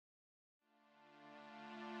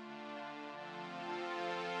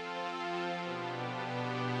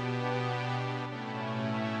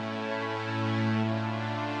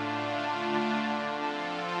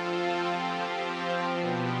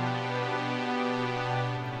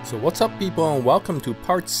So what's up, people, and welcome to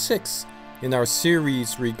part 6 in our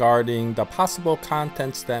series regarding the possible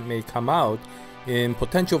contents that may come out in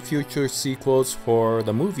potential future sequels for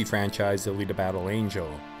the movie franchise Alita Battle Angel.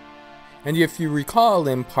 And if you recall,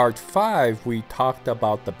 in part 5 we talked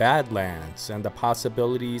about the Badlands and the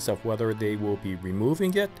possibilities of whether they will be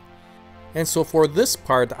removing it. And so for this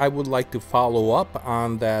part, I would like to follow up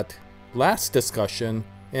on that last discussion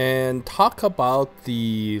and talk about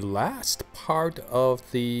the last part of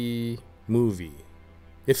the movie,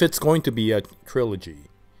 if it's going to be a trilogy.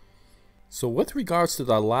 So with regards to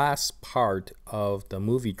the last part of the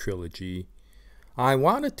movie trilogy, I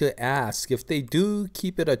wanted to ask, if they do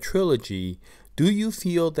keep it a trilogy, do you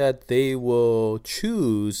feel that they will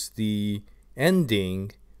choose the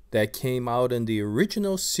ending that came out in the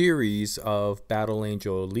original series of Battle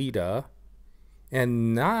Angel Alita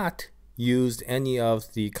and not used any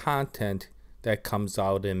of the content that comes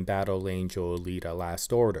out in Battle Angel Alita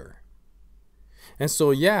Last Order? And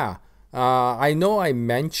so yeah, I know I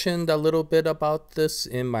mentioned a little bit about this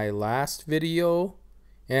in my last video,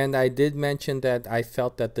 and I did mention that I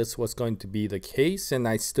felt that this was going to be the case, and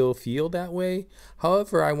I still feel that way.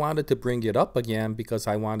 However, I wanted to bring it up again because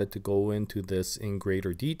I wanted to go into this in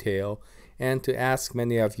greater detail and to ask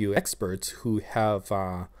many of you experts who have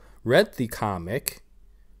read the comic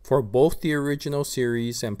for both the original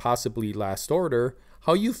series and possibly Last Order,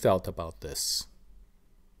 how you felt about this.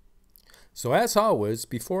 So as always,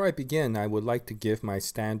 before I begin, I would like to give my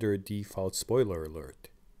standard default spoiler alert.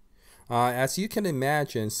 As you can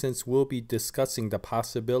imagine, since we'll be discussing the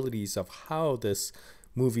possibilities of how this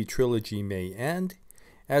movie trilogy may end,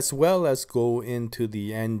 as well as go into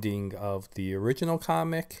the ending of the original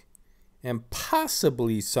comic, and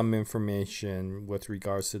possibly some information with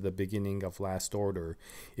regards to the beginning of Last Order.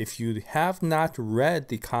 If you have not read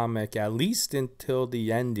the comic at least until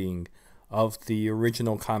the ending of the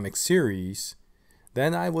original comic series,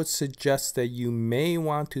 then I would suggest that you may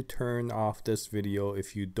want to turn off this video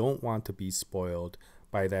if you don't want to be spoiled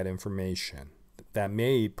by that information that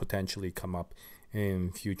may potentially come up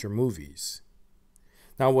in future movies.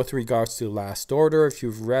 Now, with regards to Last Order, if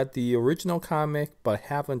you've read the original comic but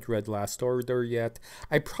haven't read Last Order yet,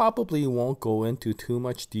 I probably won't go into too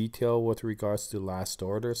much detail with regards to Last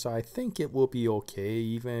Order, so I think it will be okay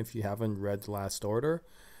even if you haven't read Last Order.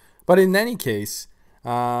 But in any case,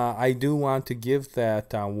 I do want to give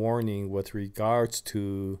that warning with regards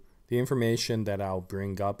to the information that I'll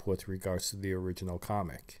bring up with regards to the original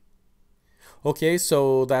comic. Okay,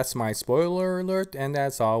 so that's my spoiler alert, and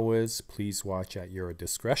as always, please watch at your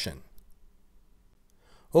discretion.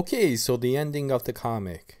 Okay, so the ending of the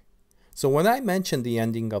comic. So when I mention the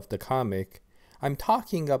ending of the comic, I'm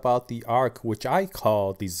talking about the arc which I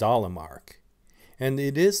call the Zalem arc. And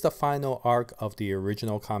it is the final arc of the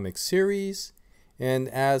original comic series, and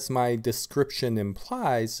as my description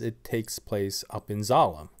implies, it takes place up in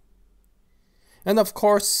Zalem. And of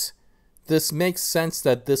course, this makes sense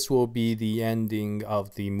that this will be the ending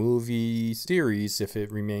of the movie series if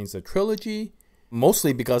it remains a trilogy,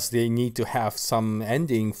 mostly because they need to have some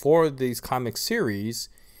ending for these comic series,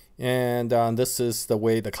 and this is the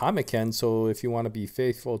way the comic ends. So if you want to be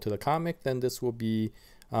faithful to the comic, then this will be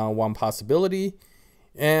one possibility.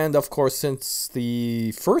 And of course, since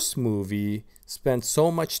the first movie spent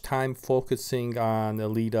so much time focusing on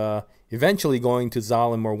Alita eventually going to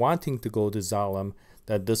Zalem or wanting to go to Zalem,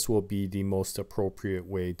 that this will be the most appropriate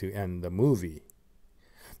way to end the movie.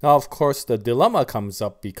 Now, of course, the dilemma comes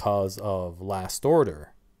up because of Last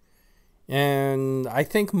Order. And I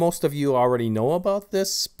think most of you already know about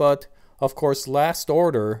this, but of course, Last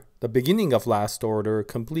Order, the beginning of Last Order,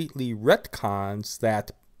 completely retcons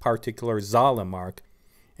that particular Zalem arc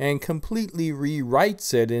and completely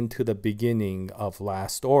rewrites it into the beginning of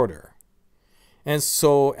Last Order. And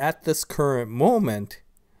so at this current moment,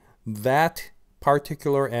 that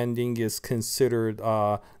particular ending is considered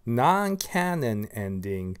a non-canon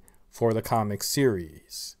ending for the comic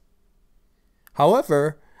series.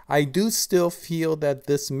 However, I do still feel that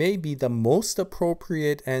this may be the most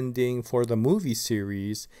appropriate ending for the movie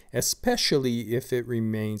series, especially if it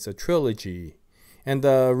remains a trilogy. And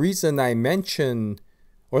the reason I mentioned,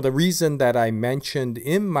 or the reason that I mentioned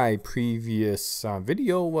in my previous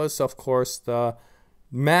video was, of course, the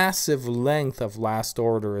massive length of Last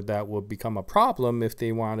Order that would become a problem if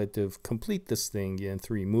they wanted to complete this thing in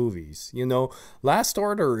 3 movies. You know, Last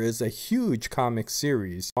Order is a huge comic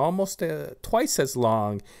series, almost twice as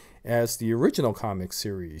long as the original comic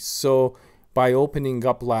series. So by opening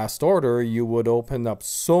up Last Order, you would open up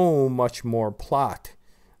so much more plot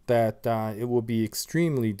that it will be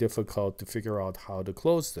extremely difficult to figure out how to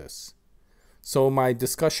close this. So my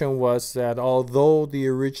discussion was that although the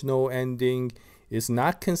original ending is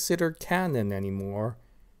not considered canon anymore,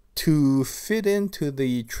 to fit into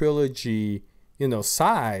the trilogy,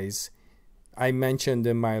 size, I mentioned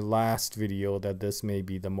in my last video that this may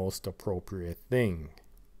be the most appropriate thing.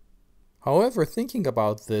 However, thinking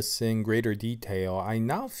about this in greater detail, I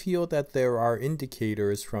now feel that there are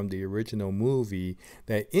indicators from the original movie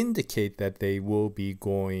that indicate that they will be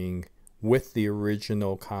going with the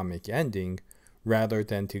original comic ending rather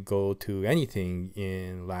than to go to anything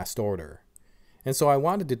in Last Order. And so I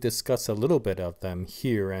wanted to discuss a little bit of them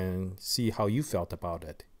here and see how you felt about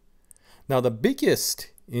it. Now, the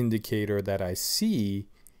biggest indicator that I see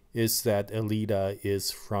is that Alita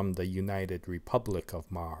is from the United Republic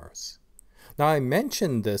of Mars. Now, I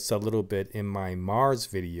mentioned this a little bit in my Mars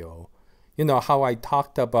video. How I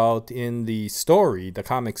talked about in the story, the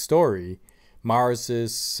comic story, Mars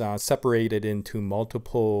is separated into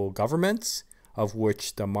multiple governments, of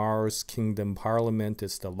which the Mars Kingdom Parliament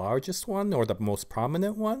is the largest one, or the most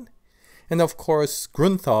prominent one. And of course,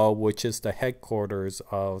 Grunthal, which is the headquarters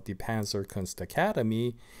of the Panzerkunst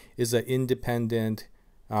Academy, is an independent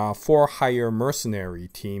for-hire mercenary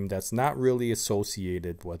team that's not really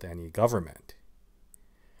associated with any government.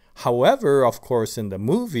 However, of course, in the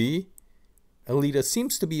movie, Alita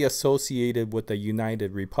seems to be associated with the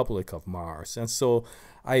United Republic of Mars. And so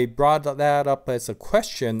I brought that up as a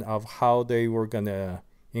question of how they were going to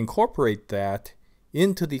incorporate that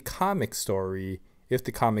into the comic story if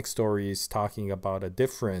the comic story is talking about a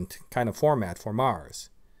different kind of format for Mars.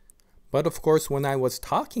 But of course, when I was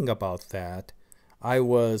talking about that, I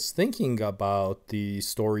was thinking about the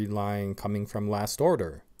storyline coming from Last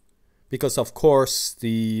Order. Because of course,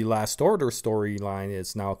 the Last Order storyline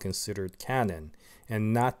is now considered canon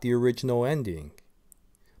and not the original ending.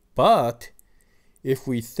 But if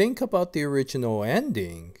we think about the original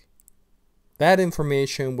ending, that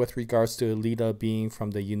information with regards to Alita being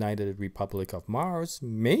from the United Republic of Mars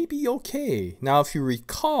may be okay. Now, if you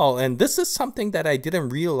recall, and this is something that I didn't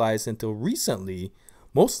realize until recently,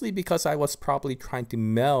 mostly because I was probably trying to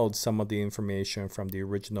meld some of the information from the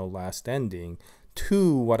original last ending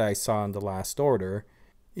to what I saw in the Last Order,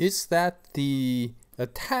 is that the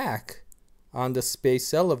attack on the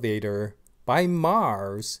space elevator by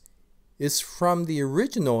Mars is from the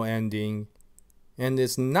original ending and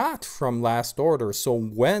is not from Last Order. So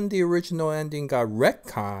when the original ending got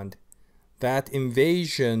retconned, that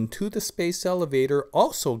invasion to the space elevator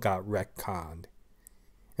also got retconned.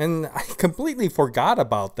 And I completely forgot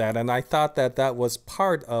about that, and I thought that that was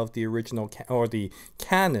part of the original or the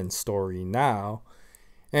canon story now.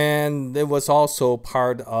 And it was also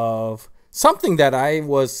part of something that I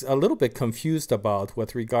was a little bit confused about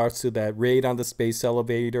with regards to that raid on the space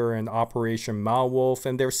elevator and Operation Malwolf,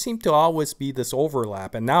 and there seemed to always be this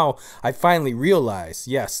overlap. And now I finally realized,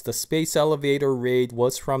 yes, the space elevator raid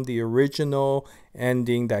was from the original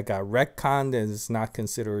ending that got retconned and is not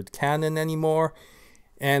considered canon anymore.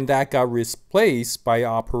 And that got replaced by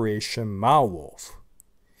Operation Malwolf.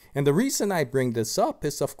 And the reason I bring this up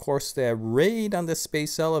is, of course, that raid on the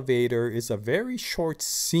space elevator is a very short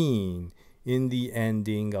scene in the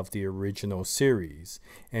ending of the original series.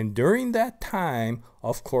 And during that time,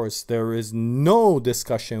 of course, there is no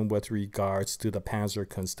discussion with regards to the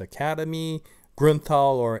Panzerkunst Academy,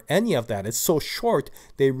 Grunthal, or any of that. It's so short,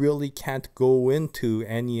 they really can't go into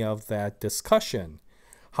any of that discussion.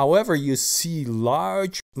 However, you see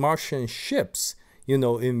large Martian ships,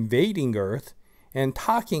 invading Earth and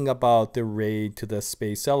talking about the raid to the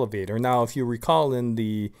space elevator. Now, if you recall in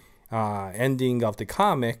the ending of the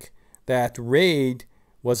comic, that raid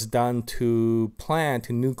was done to plant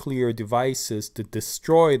nuclear devices to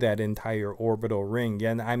destroy that entire orbital ring.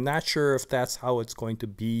 And I'm not sure if that's how it's going to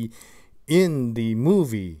be in the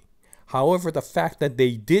movie. However, the fact that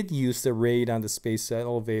they did use the raid on the space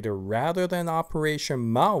elevator rather than Operation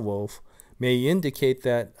Malwolf may indicate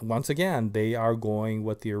that, once again, they are going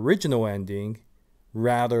with the original ending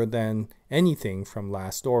rather than anything from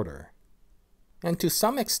Last Order. And to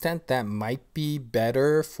some extent, that might be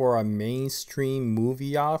better for a mainstream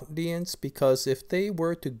movie audience, because if they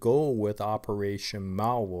were to go with Operation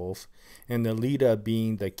Malwolf and Alita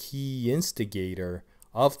being the key instigator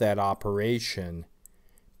of that operation,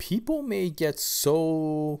 people may get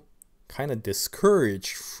so kind of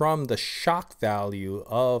discouraged from the shock value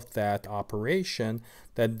of that operation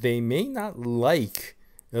that they may not like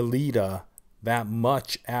Alita that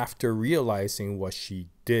much after realizing what she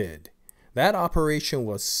did. That operation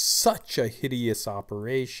was such a hideous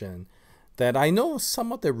operation that I know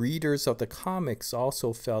some of the readers of the comics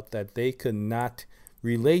also felt that they could not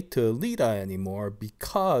relate to Alita anymore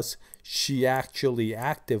because she actually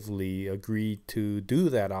actively agreed to do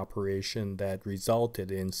that operation that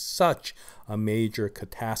resulted in such a major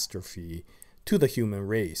catastrophe to the human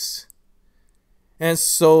race. And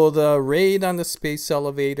so the raid on the space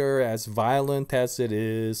elevator, as violent as it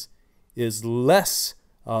is less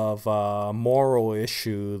of a moral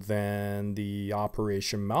issue than the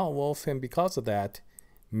Operation Malwolf, and because of that,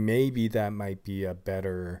 maybe that might be a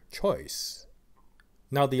better choice.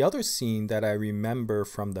 Now, the other scene that I remember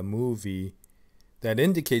from the movie that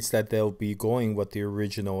indicates that they'll be going with the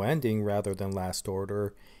original ending rather than Last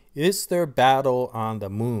Order is their battle on the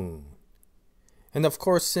moon. And of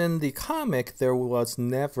course, in the comic, there was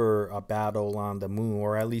never a battle on the moon,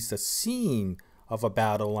 or at least a scene of a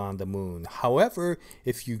battle on the moon. However,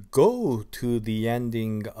 if you go to the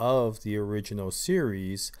ending of the original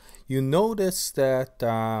series, you notice that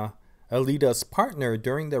Alita's partner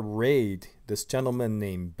during the raid, this gentleman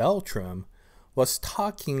named Beltram, was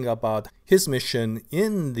talking about his mission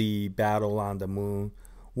in the battle on the moon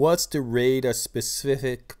was to raid a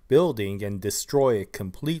specific building and destroy it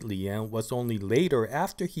completely, and it was only later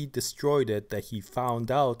after he destroyed it that he found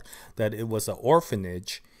out that it was an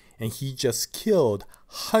orphanage, and he just killed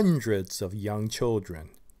hundreds of young children.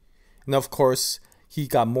 And of course, he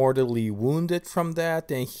got mortally wounded from that,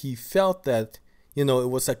 and he felt that, it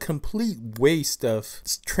was a complete waste of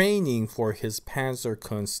training for his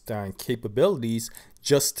Panzerkunst capabilities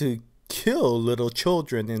just to kill little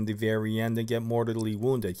children in the very end and get mortally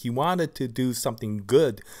wounded. He wanted to do something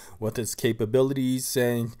good with his capabilities,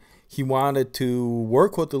 and he wanted to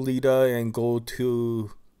work with Alita and go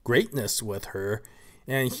to greatness with her.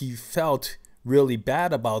 And he felt really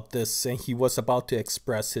bad about this, and he was about to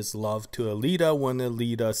express his love to Alita when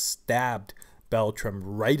Alita stabbed Beltram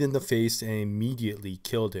right in the face and immediately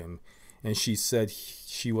killed him. And she said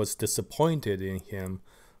she was disappointed in him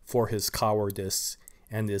for his cowardice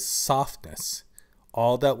and his softness.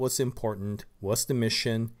 All that was important was the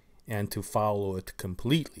mission and to follow it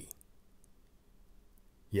completely.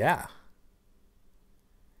 Yeah,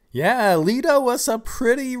 Alita was a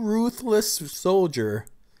pretty ruthless soldier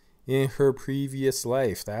in her previous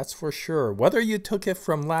life, that's for sure. Whether you took it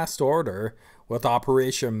from Last Order with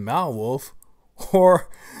Operation Malwolf, or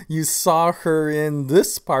you saw her in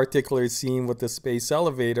this particular scene with the space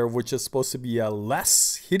elevator, which is supposed to be a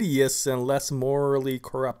less hideous and less morally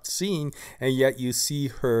corrupt scene, and yet you see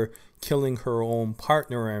her killing her own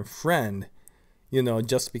partner and friend,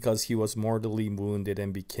 just because he was mortally wounded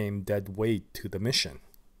and became dead weight to the mission.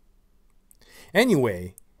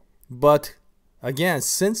 Anyway, but again,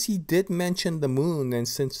 since he did mention the moon, and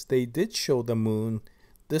since they did show the moon,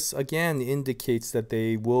 this again indicates that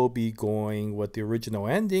they will be going with the original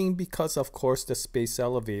ending because, of course, the space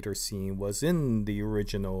elevator scene was in the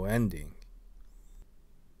original ending.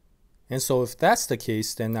 And so if that's the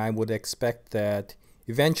case, then I would expect that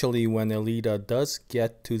eventually when Alita does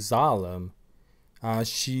get to Zalem,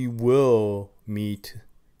 she will meet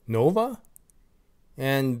Nova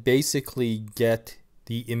and basically get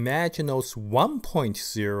the Imaginos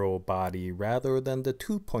 1.0 body rather than the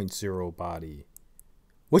 2.0 body,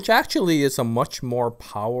 which actually is a much more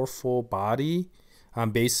powerful body,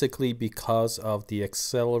 basically because of the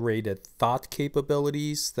accelerated thought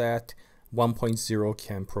capabilities that 1.0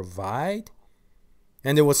 can provide.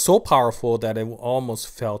 And it was so powerful that it almost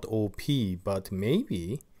felt OP, but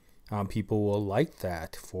maybe people will like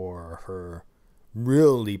that for her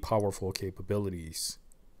really powerful capabilities.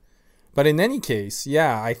 But in any case,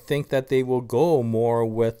 yeah, I think that they will go more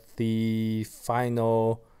with the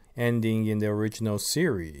final ending in the original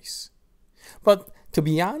series. But to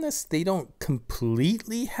be honest, they don't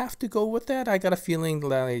completely have to go with that. I got a feeling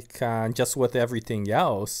like just with everything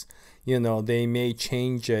else, they may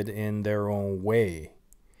change it in their own way.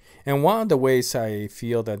 And one of the ways I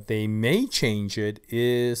feel that they may change it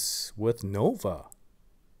is with Nova.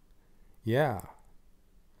 Yeah.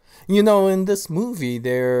 In this movie,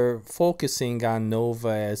 they're focusing on Nova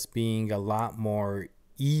as being a lot more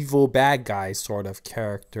evil bad guy sort of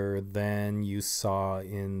character than you saw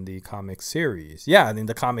in the comic series. Yeah, in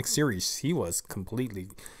the comic series, he was completely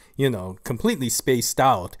spaced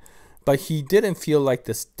out. But he didn't feel like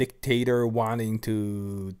this dictator wanting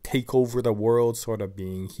to take over the world sort of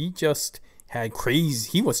being. He just had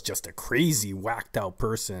he was just a crazy, whacked out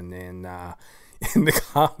person in the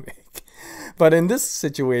comic. But in this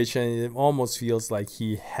situation, it almost feels like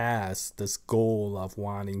he has this goal of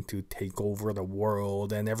wanting to take over the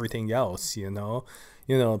world and everything else,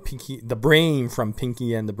 Pinky, the brain from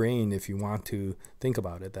Pinky and the Brain, if you want to think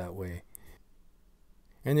about it that way.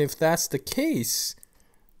 And if that's the case,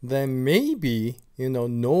 then maybe,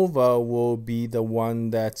 Nova will be the one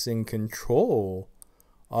that's in control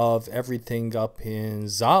of everything up in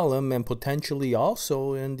Zalem and potentially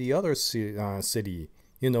also in the other city.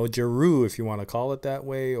 Jeru, if you want to call it that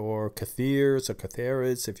way, or Cathirs or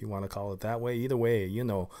Catheris, if you want to call it that way. Either way, you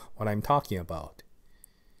know what I'm talking about.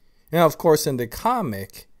 Now, of course, in the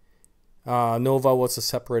comic, Nova was a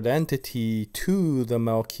separate entity to the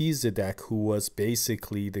Melchizedek, who was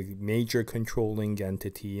basically the major controlling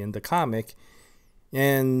entity in the comic.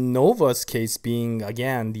 And Nova's case being,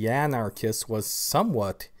 again, the anarchist, was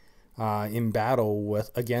somewhat in battle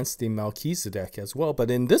against the Melchizedek as well. But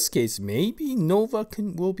in this case, maybe Nova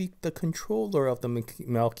will be the controller of the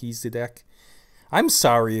Melchizedek. I'm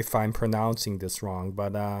sorry if I'm pronouncing this wrong,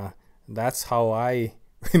 but that's how I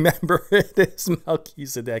remember it is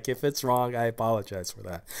Melchizedek. If it's wrong, I apologize for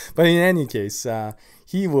that. But in any case,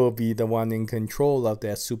 he will be the one in control of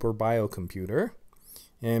that super biocomputer.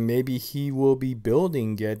 And maybe he will be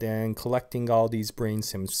building it and collecting all these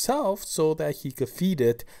brains himself so that he could feed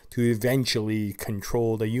it to eventually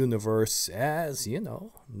control the universe as,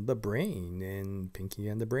 the brain in Pinky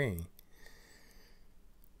and the Brain.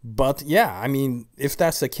 But yeah, I mean, if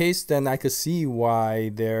that's the case, then I could see why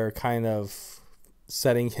they're kind of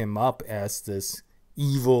setting him up as this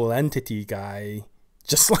evil entity guy,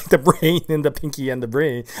 just like the brain in the Pinky and the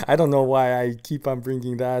Brain. I don't know why I keep on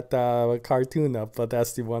bringing that cartoon up, but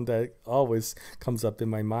that's the one that always comes up in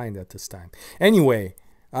my mind at this time. Anyway,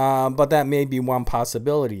 but that may be one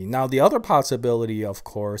possibility. Now, the other possibility, of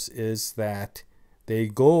course, is that they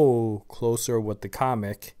go closer with the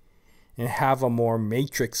comic and have a more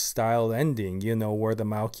Matrix-style ending, where the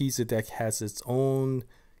Melchizedek has its own,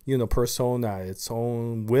 persona, its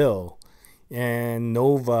own will, and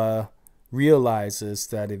Nova realizes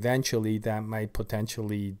that eventually that might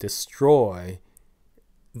potentially destroy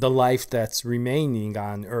the life that's remaining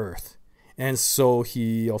on Earth. And so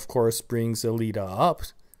he, of course, brings Alita up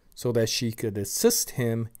so that she could assist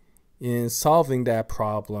him in solving that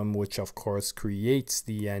problem, which, of course, creates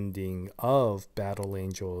the ending of Battle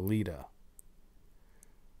Angel Alita.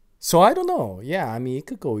 So I don't know. Yeah, I mean, it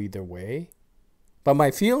could go either way. But my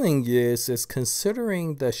feeling is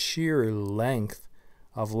considering the sheer length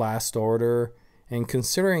of Last Order, and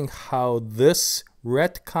considering how this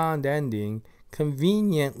retconned ending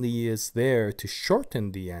conveniently is there to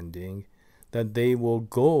shorten the ending, that they will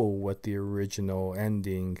go with the original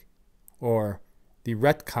ending, or the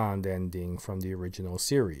retconned ending from the original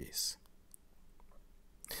series.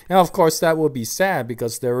 Now, of course, that will be sad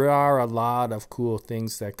because there are a lot of cool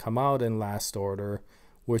things that come out in Last Order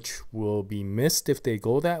which will be missed if they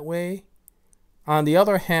go that way. On the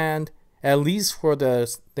other hand, at least for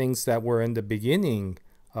the things that were in the beginning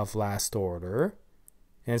of Last Order,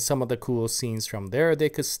 and some of the cool scenes from there, they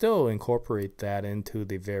could still incorporate that into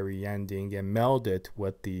the very ending and meld it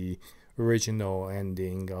with the original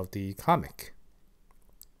ending of the comic.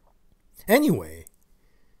 Anyway,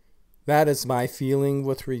 that is my feeling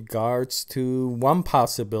with regards to one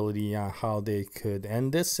possibility on how they could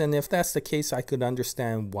end this. And if that's the case, I could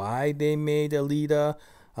understand why they made Alita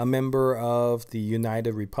a member of the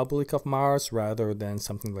United Republic of Mars rather than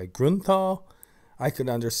something like Grunthal. I could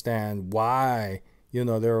understand why,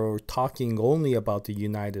 they're talking only about the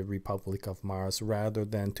United Republic of Mars rather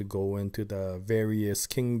than to go into the various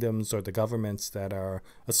kingdoms or the governments that are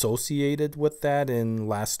associated with that in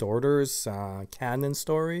Last Order's canon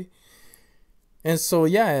story. And so,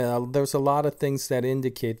 yeah, there's a lot of things that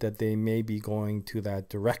indicate that they may be going to that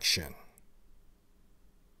direction.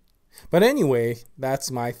 But anyway, that's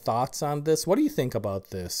my thoughts on this. What do you think about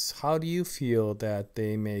this? How do you feel that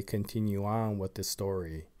they may continue on with the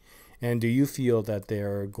story? And do you feel that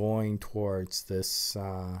they're going towards this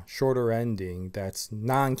shorter ending that's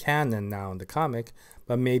non-canon now in the comic,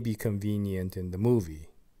 but may be convenient in the movie?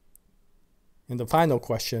 And the final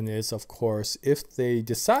question is, of course, if they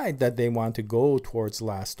decide that they want to go towards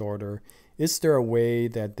Last Order, is there a way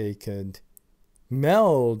that they could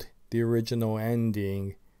meld the original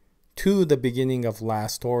ending to the beginning of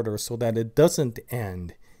Last Order so that it doesn't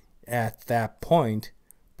end at that point,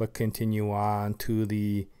 but continue on to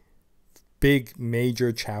the big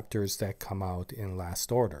major chapters that come out in Last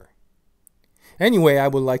Order? Anyway, I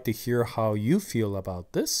would like to hear how you feel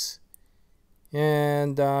about this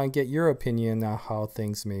and get your opinion on how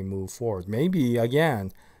things may move forward. Maybe,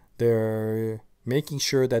 again, they're making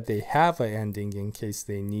sure that they have an ending in case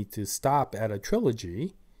they need to stop at a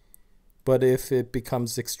trilogy. But if it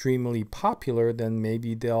becomes extremely popular, then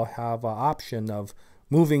maybe they'll have an option of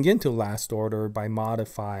moving into Last Order by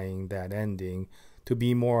modifying that ending to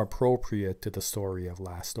be more appropriate to the story of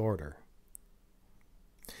Last Order.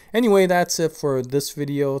 Anyway, that's it for this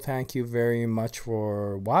video. Thank you very much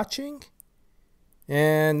for watching.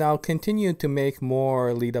 And I'll continue to make more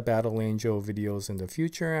Alita Battle Angel videos in the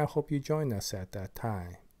future. I hope you join us at that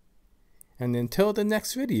time. And until the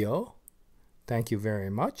next video, thank you very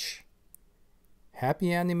much.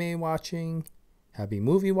 Happy anime watching, happy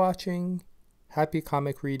movie watching, happy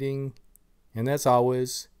comic reading, and as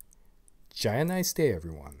always, Jaya, nice day,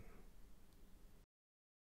 everyone.